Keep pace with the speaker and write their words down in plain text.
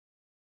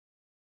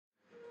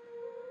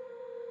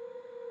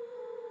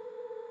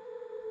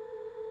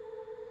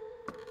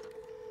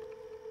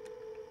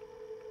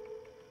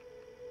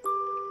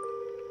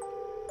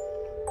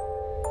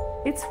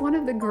It's one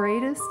of the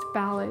greatest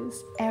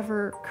ballets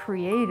ever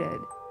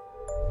created.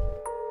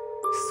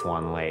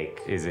 Swan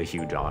Lake is a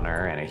huge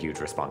honor and a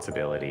huge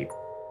responsibility.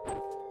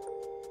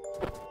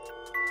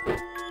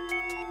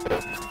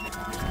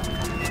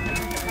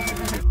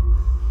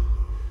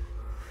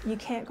 You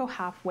can't go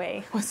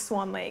halfway with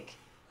Swan Lake.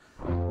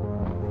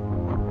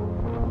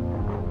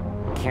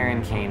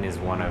 Karen Kain is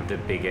one of the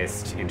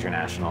biggest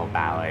international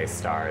ballet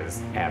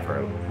stars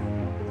ever.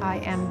 I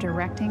am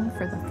directing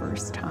for the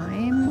first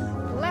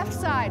time. Left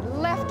side,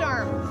 left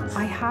arm.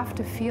 I have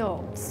to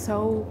feel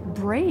so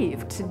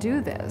brave to do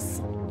this.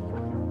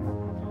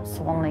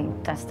 Swan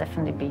Lake has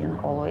definitely been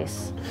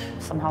always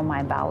somehow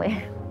my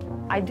ballet.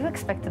 I do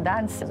expect to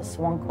dance as a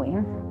Swan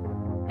Queen.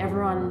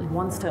 Everyone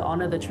wants to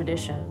honor the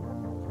tradition,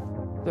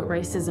 but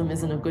racism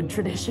isn't a good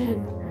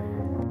tradition.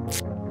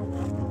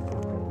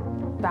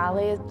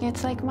 Ballet,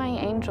 it's like my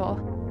angel,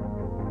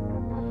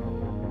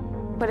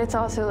 but it's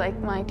also like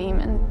my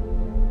demon.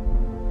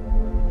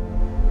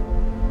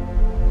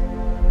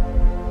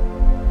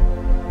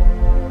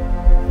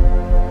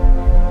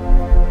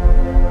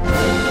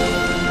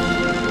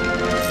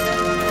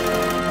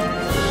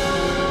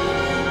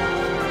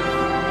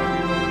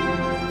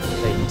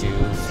 They do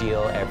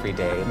feel every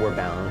day we're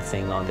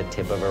balancing on the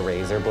tip of a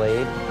razor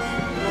blade.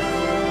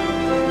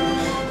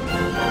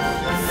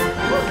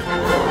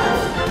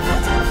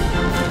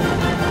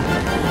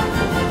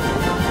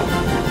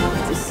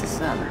 This is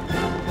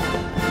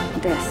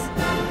this.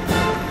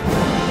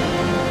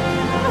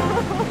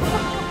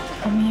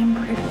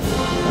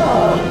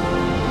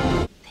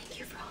 Thank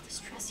you for all the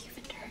stress you've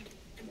endured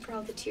and for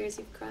all the tears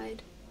you've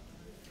cried.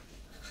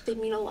 They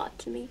mean a lot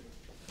to me.